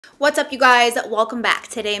What's up, you guys? Welcome back.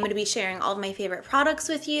 Today I'm going to be sharing all of my favorite products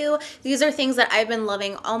with you. These are things that I've been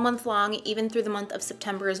loving all month long, even through the month of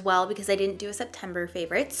September as well, because I didn't do a September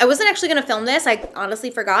favorites. I wasn't actually going to film this. I honestly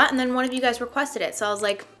forgot, and then one of you guys requested it, so I was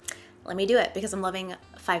like, let me do it because I'm loving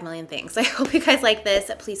 5 million things. I hope you guys like this.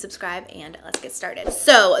 Please subscribe and let's get started.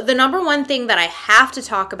 So the number one thing that I have to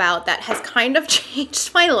talk about that has kind of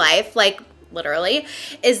changed my life, like literally,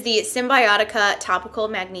 is the Symbiotica Topical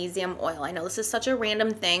Magnesium Oil. I know this is such a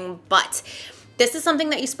random thing, but this is something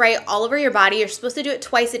that you spray all over your body. You're supposed to do it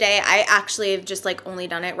twice a day. I actually have just like only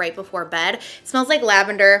done it right before bed. It smells like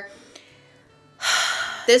lavender.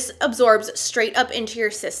 This absorbs straight up into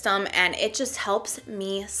your system and it just helps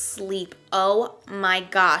me sleep. Oh my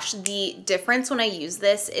gosh, the difference when I use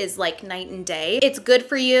this is like night and day. It's good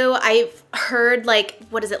for you. I've heard like,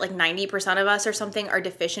 what is it, like 90% of us or something are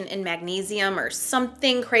deficient in magnesium or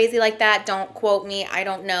something crazy like that. Don't quote me, I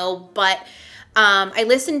don't know. But I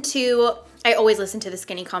always listen to the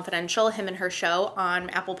Skinny Confidential, him and her show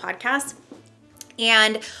on Apple Podcasts.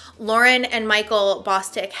 And Lauren and Michael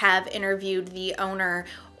Bostic have interviewed the owner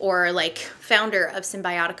or like founder of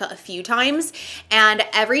Symbiotica a few times. And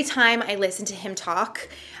every time I listen to him talk,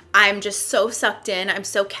 I'm just so sucked in. I'm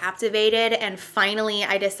so captivated. And finally,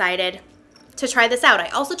 I decided to try this out. I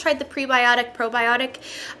also tried the prebiotic, probiotic.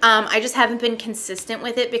 I just haven't been consistent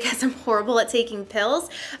with it because I'm horrible at taking pills,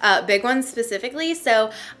 big ones specifically.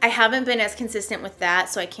 So I haven't been as consistent with that.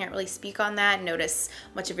 So I can't really speak on that and notice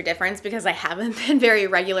much of a difference because I haven't been very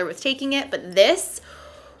regular with taking it. But this,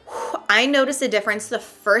 I noticed a difference the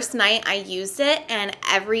first night I used it, and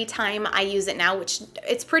every time I use it now, which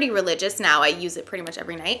it's pretty religious now, I use it pretty much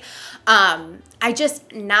every night. I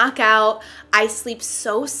just knock out. I sleep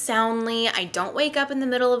so soundly. I don't wake up in the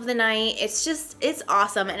middle of the night. It's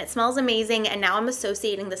awesome and it smells amazing. And now I'm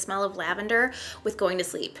associating the smell of lavender with going to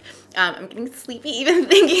sleep. I'm getting sleepy even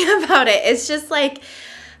thinking about it. It's just like,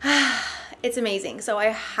 it's amazing. So I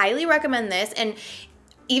highly recommend this. And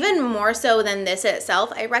even more so than this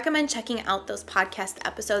itself, I recommend checking out those podcast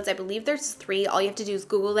episodes. I believe there's 3. All you have to do is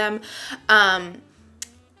Google them.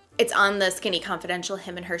 It's on the Skinny Confidential,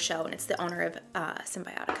 him and her show, and it's the owner of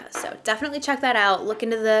Symbiotica. So definitely check that out. Look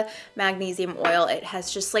into the magnesium oil. It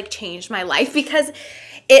has just like changed my life because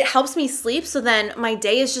it helps me sleep. So then my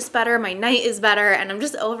day is just better, my night is better, and I'm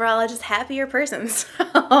just overall just happier person.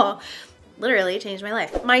 So literally changed my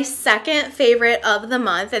life. My second favorite of the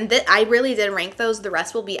month, and I really did rank those. The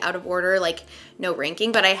rest will be out of order, like no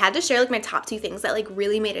ranking, but I had to share like my top 2 things that like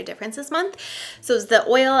really made a difference this month. So it's the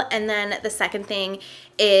oil, and then the second thing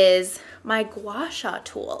is my gua sha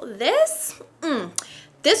tool. This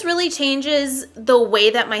really changes the way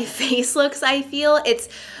that my face looks, I feel. It's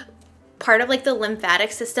part of like the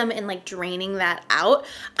lymphatic system and like draining that out.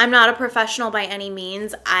 I'm not a professional by any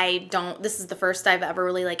means. This is the first I've ever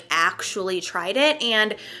really like actually tried it,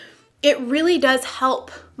 and it really does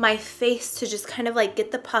help my face to just kind of like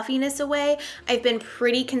get the puffiness away. I've been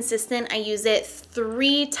pretty consistent. I use it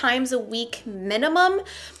 3 times a week minimum.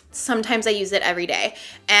 Sometimes I use it every day.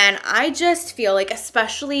 And I just feel like,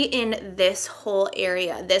 especially in this whole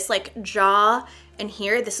area, this like jaw and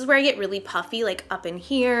here, this is where I get really puffy, like up in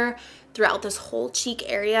here, throughout this whole cheek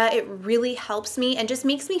area. It really helps me and just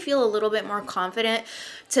makes me feel a little bit more confident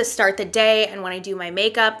to start the day and when I do my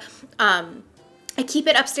makeup. I keep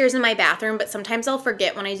it upstairs in my bathroom, but sometimes I'll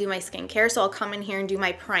forget when I do my skincare, so I'll come in here and do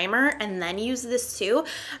my primer and then use this too.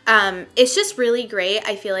 It's just really great.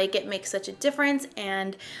 I feel like it makes such a difference,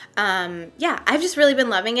 and yeah, I've just really been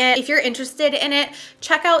loving it. If you're interested in it,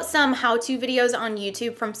 check out some how-to videos on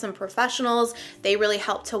YouTube from some professionals. They really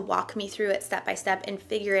help to walk me through it step by step and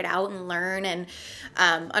figure it out and learn and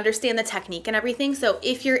understand the technique and everything. So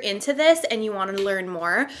if you're into this and you want to learn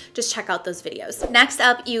more, just check out those videos. Next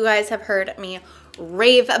up, you guys have heard me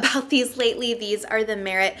rave about these lately. These are the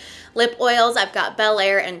Merit lip oils. I've got Bel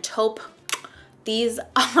Air and Taupe. These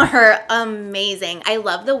are amazing. I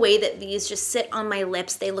love the way that these just sit on my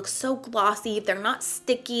lips. They look so glossy. They're not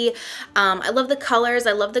sticky. I love the colors.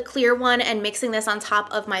 I love the clear one, and mixing this on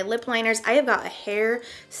top of my lip liners. I have got a hair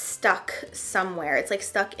stuck somewhere. It's like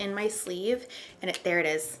stuck in my sleeve, and there it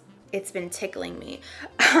is. It's been tickling me.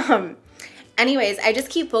 Anyways, I just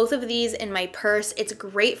keep both of these in my purse. It's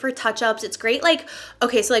great for touch-ups. It's great, like,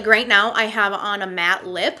 okay, so like right now I have on a matte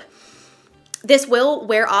lip. This will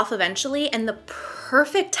wear off eventually, and the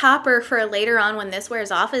perfect topper for later on when this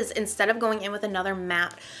wears off is, instead of going in with another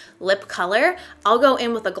matte lip color, I'll go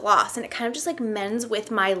in with a gloss, and it kind of just like mends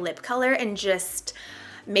with my lip color and just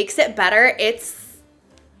makes it better.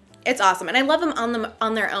 It's awesome. And I love them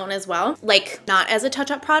on their own as well. Like, not as a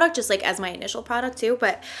touch-up product, just like as my initial product too.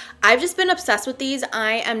 But I've just been obsessed with these.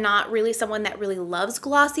 I am not really someone that really loves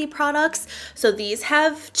glossy products. So these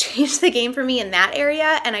have changed the game for me in that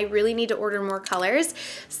area. And I really need to order more colors.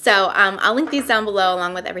 So I'll link these down below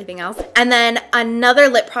along with everything else. And then another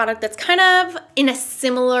lip product that's kind of in a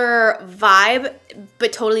similar vibe,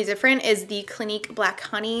 but totally different, is the Clinique Black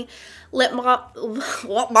Honey lip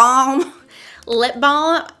balm.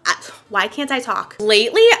 Why can't I talk?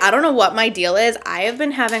 Lately, I don't know what my deal is. I have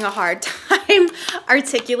been having a hard time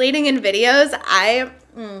articulating in videos. I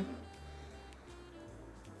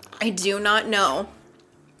do not know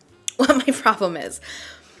what my problem is.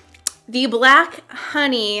 The Black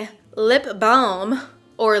Honey lip balm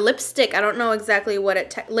or lipstick, I don't know exactly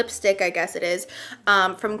what lipstick I guess it is,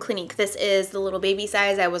 from Clinique. This is the little baby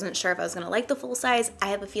size. I wasn't sure if I was gonna like the full size. I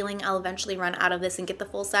have a feeling I'll eventually run out of this and get the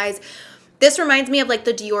full size. This reminds me of like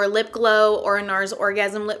the Dior Lip Glow or a NARS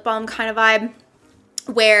Orgasm Lip Balm kind of vibe,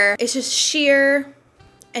 where it's just sheer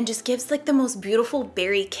and just gives like the most beautiful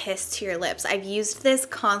berry kiss to your lips. I've used this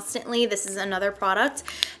constantly. This is another product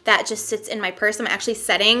that just sits in my purse. I'm actually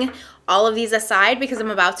setting all of these aside because I'm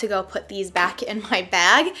about to go put these back in my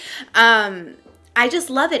bag. I just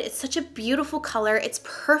love it. It's such a beautiful color. It's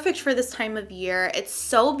perfect for this time of year. It's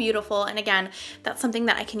so beautiful. And again, that's something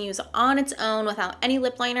that I can use on its own without any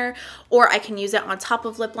lip liner, or I can use it on top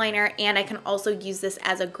of lip liner, and I can also use this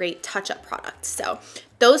as a great touch-up product. So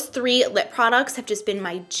those 3 lip products have just been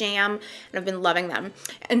my jam, and I've been loving them.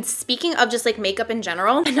 And speaking of just like makeup in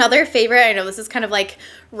general, another favorite, I know this is kind of like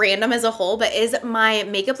random as a whole, but is my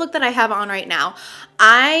makeup look that I have on right now.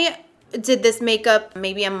 I did this makeup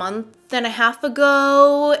maybe a month and a half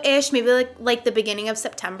ago-ish, maybe like the beginning of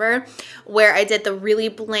September, where I did the really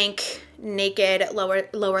blank naked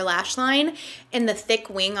lower lash line and the thick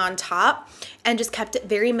wing on top, and just kept it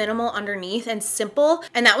very minimal underneath and simple.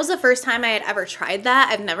 And that was the first time I had ever tried that.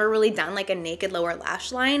 I've never really done like a naked lower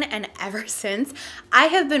lash line, and ever since I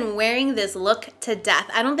have been wearing this look to death.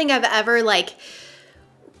 I don't think I've ever like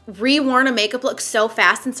reworn a makeup look so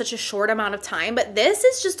fast in such a short amount of time, but this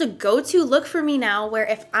is just a go-to look for me now, where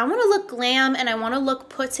if I want to look glam and I want to look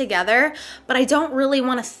put together, but I don't really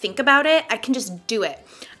want to think about it, I can just do it.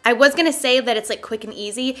 I was gonna say that it's like quick and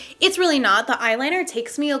easy. It's really not. The eyeliner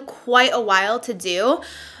takes me quite a while to do,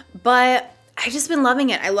 but I've just been loving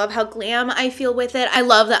it. I love how glam I feel with it. I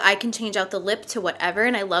love that I can change out the lip to whatever,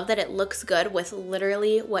 and I love that it looks good with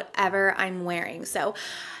literally whatever I'm wearing. So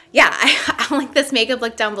yeah, I'll link this makeup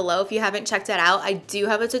look down below if you haven't checked it out. I do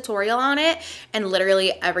have a tutorial on it, and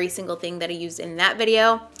literally every single thing that I used in that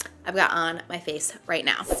video I've got on my face right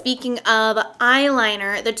now. Speaking of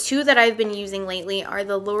eyeliner, the 2 that I've been using lately are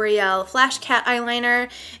the L'Oreal Flash Cat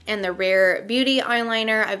eyeliner and the Rare Beauty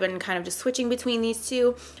eyeliner. I've been kind of just switching between these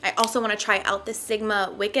 2. I also want to try out the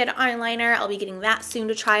Sigma Wicked eyeliner. I'll be getting that soon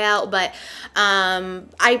to try out, but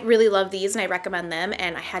I really love these and I recommend them,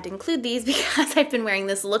 and I had to include these because I've been wearing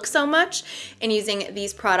this look so much and using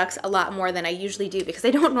these products a lot more than I usually do, because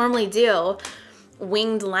I don't normally do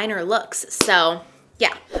winged liner looks. So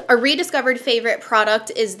yeah, a rediscovered favorite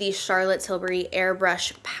product is the Charlotte Tilbury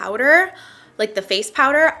Airbrush Powder, like the face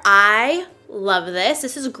powder. I love this.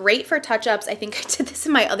 This is great for touch-ups. I think I did this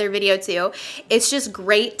in my other video too. It's just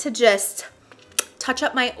great to just touch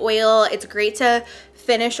up my oil. It's great to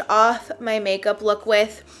finish off my makeup look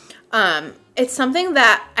with. It's something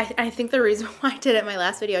that I think the reason why I did it in my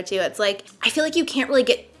last video too, it's like, I feel like you can't really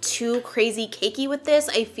get too crazy cakey with this.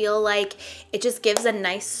 I feel like it just gives a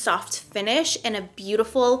nice soft finish and a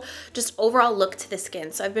beautiful just overall look to the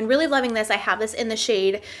skin. So I've been really loving this. I have this in the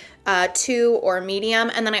shade 2 or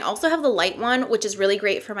medium, and then I also have the light one, which is really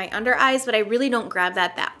great for my under eyes, but I really don't grab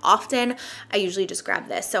that often. I usually just grab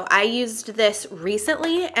this. So I used this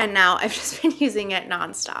recently, and now I've just been using it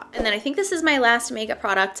nonstop. And then I think this is my last makeup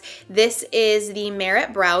product. This is the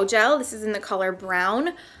Merit Brow Gel. This is in the color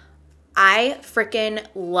brown. I freaking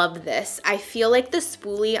love this. I feel like the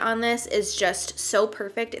spoolie on this is just so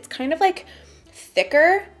perfect. It's kind of like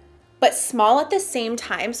thicker, but small at the same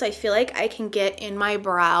time. So I feel like I can get in my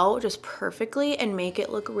brow just perfectly and make it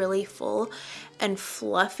look really full and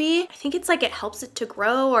fluffy. I think it's like it helps it to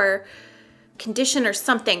grow or condition or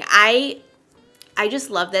something. I just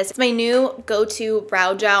love this. It's my new go-to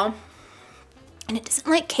brow gel. And it doesn't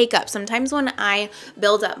like cake up. Sometimes when I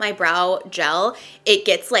build up my brow gel, it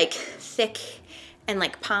gets like thick and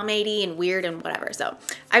like pomade-y and weird and whatever. So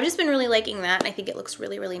I've just been really liking that, and I think it looks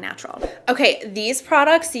really, really natural. Okay, these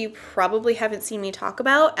products you probably haven't seen me talk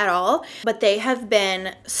about at all, but they have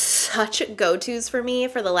been such go-tos for me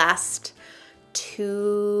for the last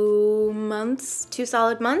 2 months, 2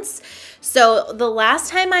 solid months. So the last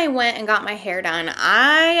time I went and got my hair done,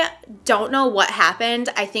 I don't know what happened.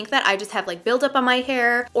 I think that I just have like buildup on my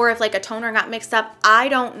hair, or if like a toner got mixed up, I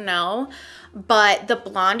don't know. But the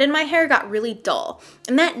blonde in my hair got really dull,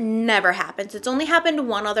 and that never happens. It's only happened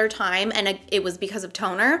one other time, and it was because of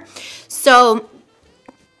toner. So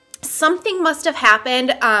something must have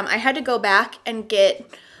happened. I had to go back and get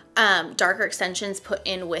darker extensions put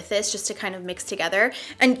in with this just to kind of mix together.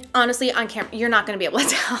 And honestly, on camera, you're not going to be able to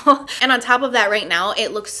tell. And on top of that, right now,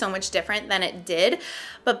 it looks so much different than it did.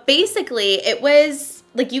 But basically, it was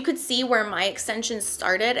like you could see where my extensions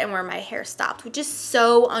started and where my hair stopped, which is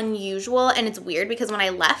so unusual. And it's weird because when I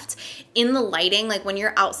left in the lighting, like when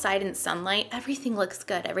you're outside in sunlight, everything looks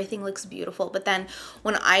good. Everything looks beautiful. But then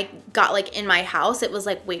when I got like in my house, it was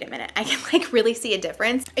like, wait a minute, I can like really see a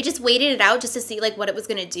difference. I just waited it out just to see like what it was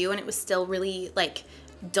going to do. And it was still really like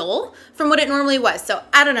dull from what it normally was. So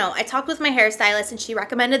I don't know. I talked with my hairstylist and she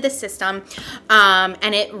recommended this system,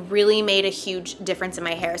 and it really made a huge difference in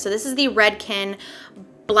my hair. So this is the Redken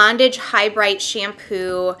Blondage High Bright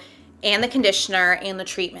shampoo and the conditioner and the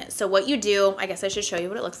treatment. So what you do, I guess I should show you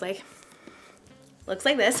what it looks like. Looks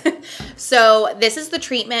like this. So this is the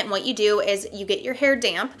treatment. What you do is you get your hair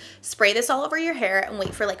damp, spray this all over your hair, and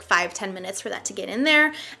wait for like 5-10 minutes for that to get in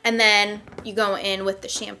there. And then you go in with the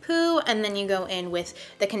shampoo, and then you go in with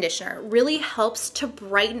the conditioner. It really helps to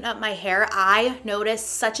brighten up my hair. I notice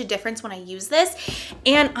such a difference when I use this.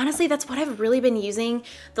 And honestly, that's what I've really been using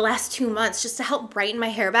the last 2 months, just to help brighten my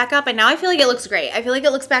hair back up. And now I feel like it looks great. I feel like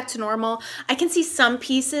it looks back to normal. I can see some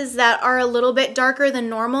pieces that are a little bit darker than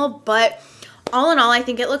normal, but all in all, I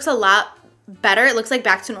think it looks a lot better. It looks like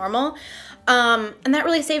back to normal. And that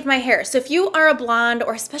really saved my hair. So if you are a blonde,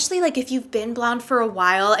 or especially like if you've been blonde for a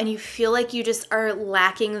while and you feel like you just are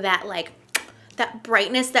lacking that like that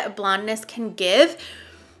brightness that blondness can give,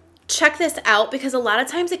 check this out, because a lot of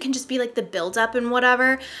times it can just be like the buildup and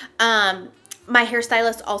whatever. My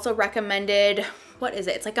hairstylist also recommended, what is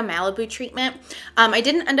it? It's like a Malibu treatment. I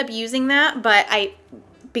didn't end up using that, but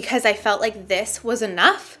because I felt like this was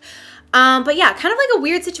enough. But yeah, kind of like a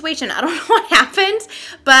weird situation. I don't know what happened,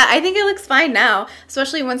 but I think it looks fine now,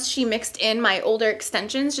 especially once she mixed in my older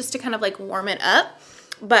extensions just to kind of like warm it up.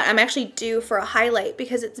 But I'm actually due for a highlight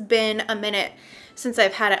because it's been a minute since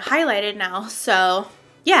I've had it highlighted now. So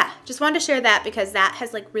yeah, just wanted to share that because that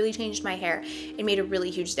has like really changed my hair. It made a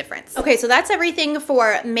really huge difference. Okay, so that's everything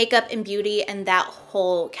for makeup and beauty and that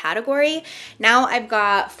whole category. Now I've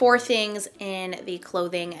got 4 things in the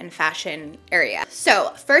clothing and fashion area.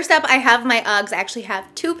 So first up, I have my Uggs. I actually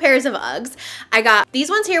have 2 pairs of Uggs. I got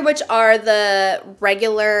these ones here, which are the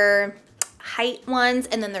regular height ones,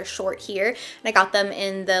 and then they're short here. And I got them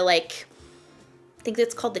in the like, I think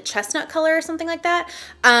it's called the chestnut color or something like that.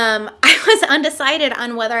 I was undecided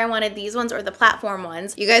on whether I wanted these ones or the platform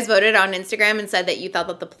ones. You guys voted on Instagram and said that you thought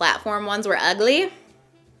that the platform ones were ugly.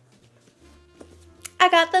 I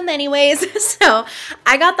got them anyways. So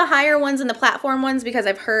I got the higher ones and the platform ones because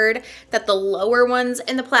I've heard that the lower ones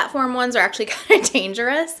and the platform ones are actually kind of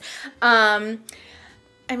dangerous.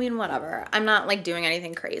 I mean, whatever. I'm not like doing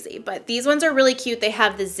anything crazy, but these ones are really cute. They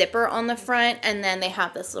have the zipper on the front, and then they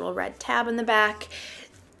have this little red tab in the back.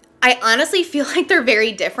 I honestly feel like they're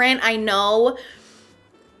very different. I know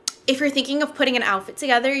if you're thinking of putting an outfit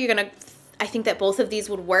together, I think that both of these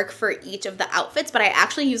would work for each of the outfits, but I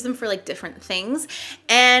actually use them for like different things.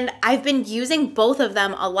 And I've been using both of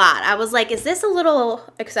them a lot. I was like, is this a little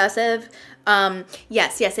excessive?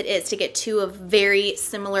 Yes, it is, to get 2 of very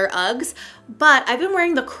similar Uggs, but I've been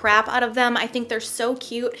wearing the crap out of them. I think they're so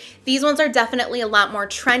cute. These ones are definitely a lot more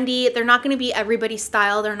trendy. They're not going to be everybody's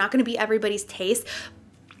style. They're not going to be everybody's taste.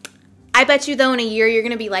 I bet you though in a year you're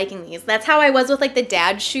going to be liking these. That's how I was with like the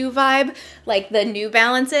dad shoe vibe, like the New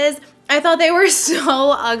Balances. I thought they were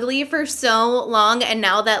so ugly for so long, and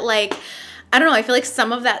now that like, I don't know, I feel like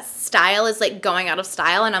some of that style is like going out of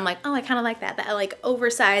style, and I'm like, oh, I kind of like that like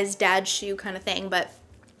oversized dad shoe kind of thing. But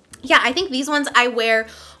yeah, I think these ones I wear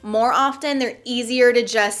more often. They're easier to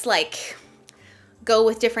just like go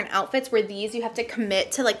with different outfits, where these you have to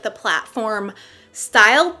commit to like the platform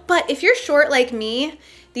style. But if you're short like me,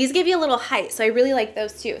 these give you a little height, so I really like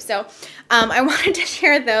those too. So I wanted to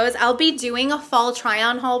share those. I'll be doing a fall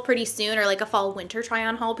try-on haul pretty soon, or like a fall winter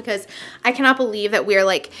try-on haul, because I cannot believe that we're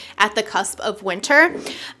like at the cusp of winter.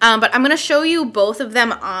 But I'm gonna show you both of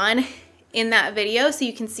them on in that video so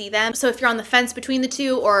you can see them. So if you're on the fence between the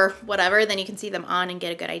 2 or whatever, then you can see them on and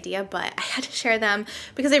get a good idea. But I had to share them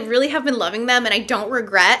because I really have been loving them, and I don't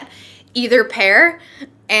regret either pair.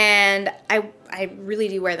 and I really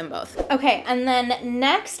do wear them both. Okay, and then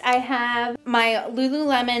next I have my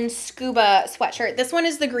Lululemon Scuba sweatshirt. This one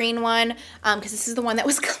is the green one because this is the one that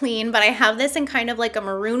was clean, but I have this in kind of like a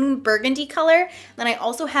maroon burgundy color. Then I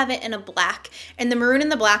also have it in a black, and the maroon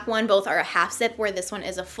and the black one both are a half zip, where this one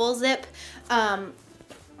is a full zip. And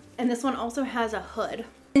this one also has a hood.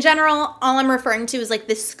 In general, all I'm referring to is like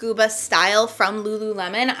this scuba style from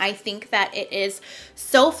Lululemon. I think that it is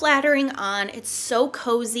so flattering on. It's so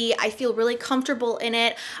cozy. I feel really comfortable in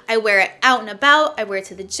it. I wear it out and about. I wear it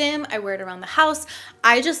to the gym. I wear it around the house.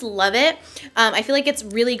 I just love it. I feel like it's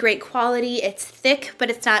really great quality. It's thick, but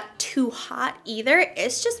it's not too hot either.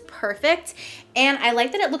 It's just perfect. And I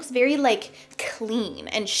like that it looks very like clean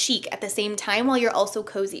and chic at the same time while you're also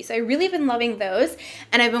cozy. So I really been loving those,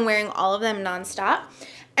 and I've been wearing all of them nonstop.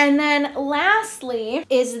 And then lastly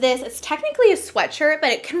is this, it's technically a sweatshirt,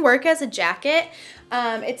 but it can work as a jacket.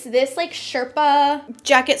 It's this like Sherpa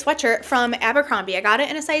jacket sweatshirt from Abercrombie. I got it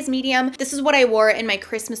in a size medium. This is what I wore in my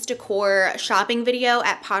Christmas decor shopping video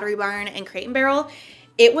at Pottery Barn and Crate and Barrel.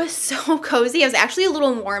 It was so cozy. I was actually a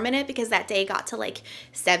little warm in it because that day got to like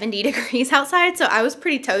 70 degrees outside, so I was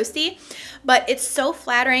pretty toasty. But it's so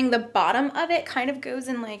flattering. The bottom of it kind of goes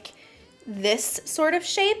in like this sort of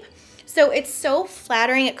shape. So it's so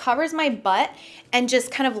flattering. It covers my butt and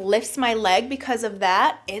just kind of lifts my leg because of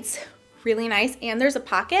that. It's really nice. And there's a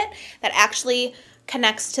pocket that actually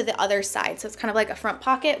connects to the other side. So it's kind of like a front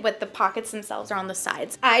pocket, but the pockets themselves are on the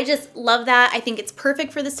sides. I just love that. I think it's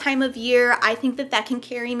perfect for this time of year. I think that that can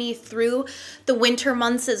carry me through the winter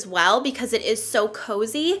months as well because it is so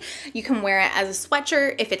cozy. You can wear it as a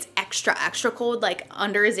sweatshirt. If it's extra cold, like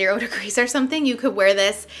under 0 degrees or something, you could wear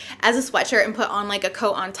this as a sweatshirt and put on like a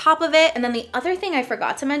coat on top of it. And then the other thing I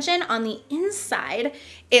forgot to mention, on the inside,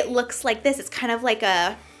 it looks like this. It's kind of like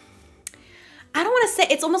a, I don't want to say,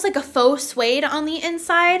 it's almost like a faux suede on the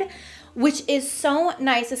inside, which is so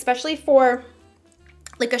nice, especially for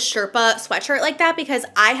like a Sherpa sweatshirt like that, because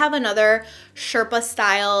I have another Sherpa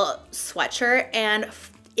style sweatshirt and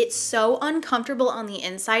it's so uncomfortable on the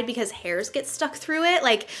inside because hairs get stuck through it,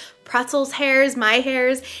 like Pretzel's hairs, my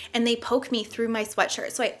hairs, and they poke me through my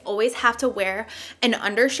sweatshirt. So I always have to wear an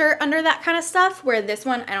undershirt under that kind of stuff, where this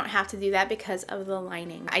one, I don't have to do that because of the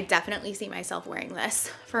lining. I definitely see myself wearing this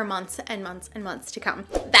for months and months and months to come.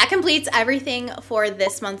 That completes everything for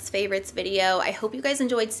this month's favorites video. I hope you guys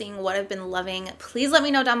enjoyed seeing what I've been loving. Please let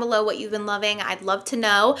me know down below what you've been loving. I'd love to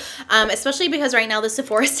know, especially because right now the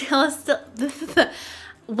Sephora sale is still...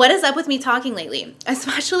 What is up with me talking lately?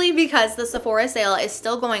 Especially because the Sephora sale is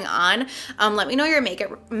still going on. Let me know your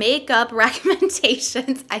makeup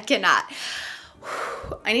recommendations. I cannot.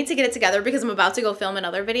 I need to get it together because I'm about to go film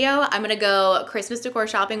another video. I'm gonna go Christmas decor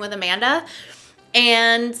shopping with Amanda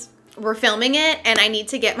and we're filming it and I need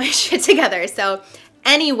to get my shit together. So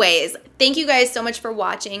anyways, thank you guys so much for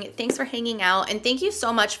watching. Thanks for hanging out. And thank you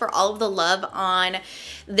so much for all of the love on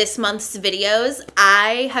this month's videos.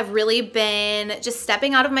 I have really been just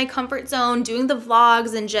stepping out of my comfort zone, doing the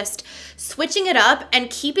vlogs and just switching it up and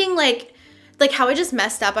keeping like how I just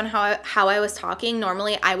messed up on how I was talking.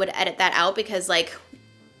 Normally I would edit that out because like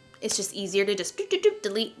it's just easier to just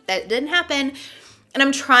delete. That didn't happen. And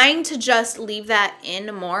I'm trying to just leave that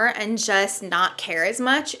in more and just not care as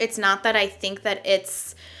much. It's not that I think that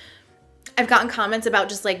it's, I've gotten comments about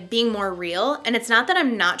just like being more real. And it's not that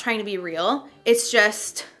I'm not trying to be real. It's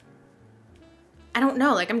just, I don't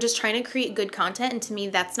know. Like I'm just trying to create good content. And to me,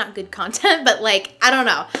 that's not good content. But like, I don't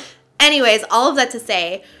know. Anyways, all of that to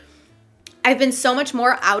say, I've been so much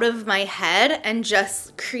more out of my head and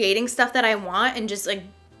just creating stuff that I want and just like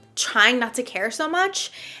trying not to care so much.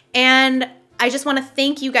 And I just want to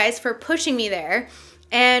thank you guys for pushing me there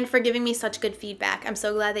and for giving me such good feedback. I'm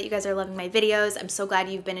so glad that you guys are loving my videos. I'm so glad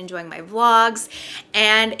you've been enjoying my vlogs.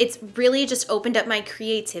 And it's really just opened up my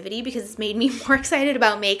creativity because it's made me more excited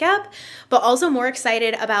about makeup, but also more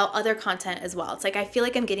excited about other content as well. It's like I feel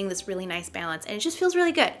like I'm getting this really nice balance and it just feels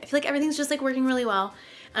really good. I feel like everything's just like working really well.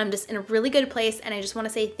 I'm just in a really good place and I just want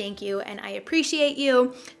to say thank you and I appreciate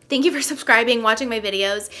you. Thank you for subscribing, watching my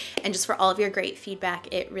videos, and just for all of your great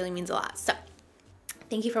feedback. It really means a lot. So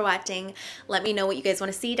thank you for watching. Let me know what you guys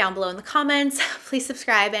want to see down below in the comments. Please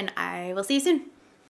subscribe and I will see you soon.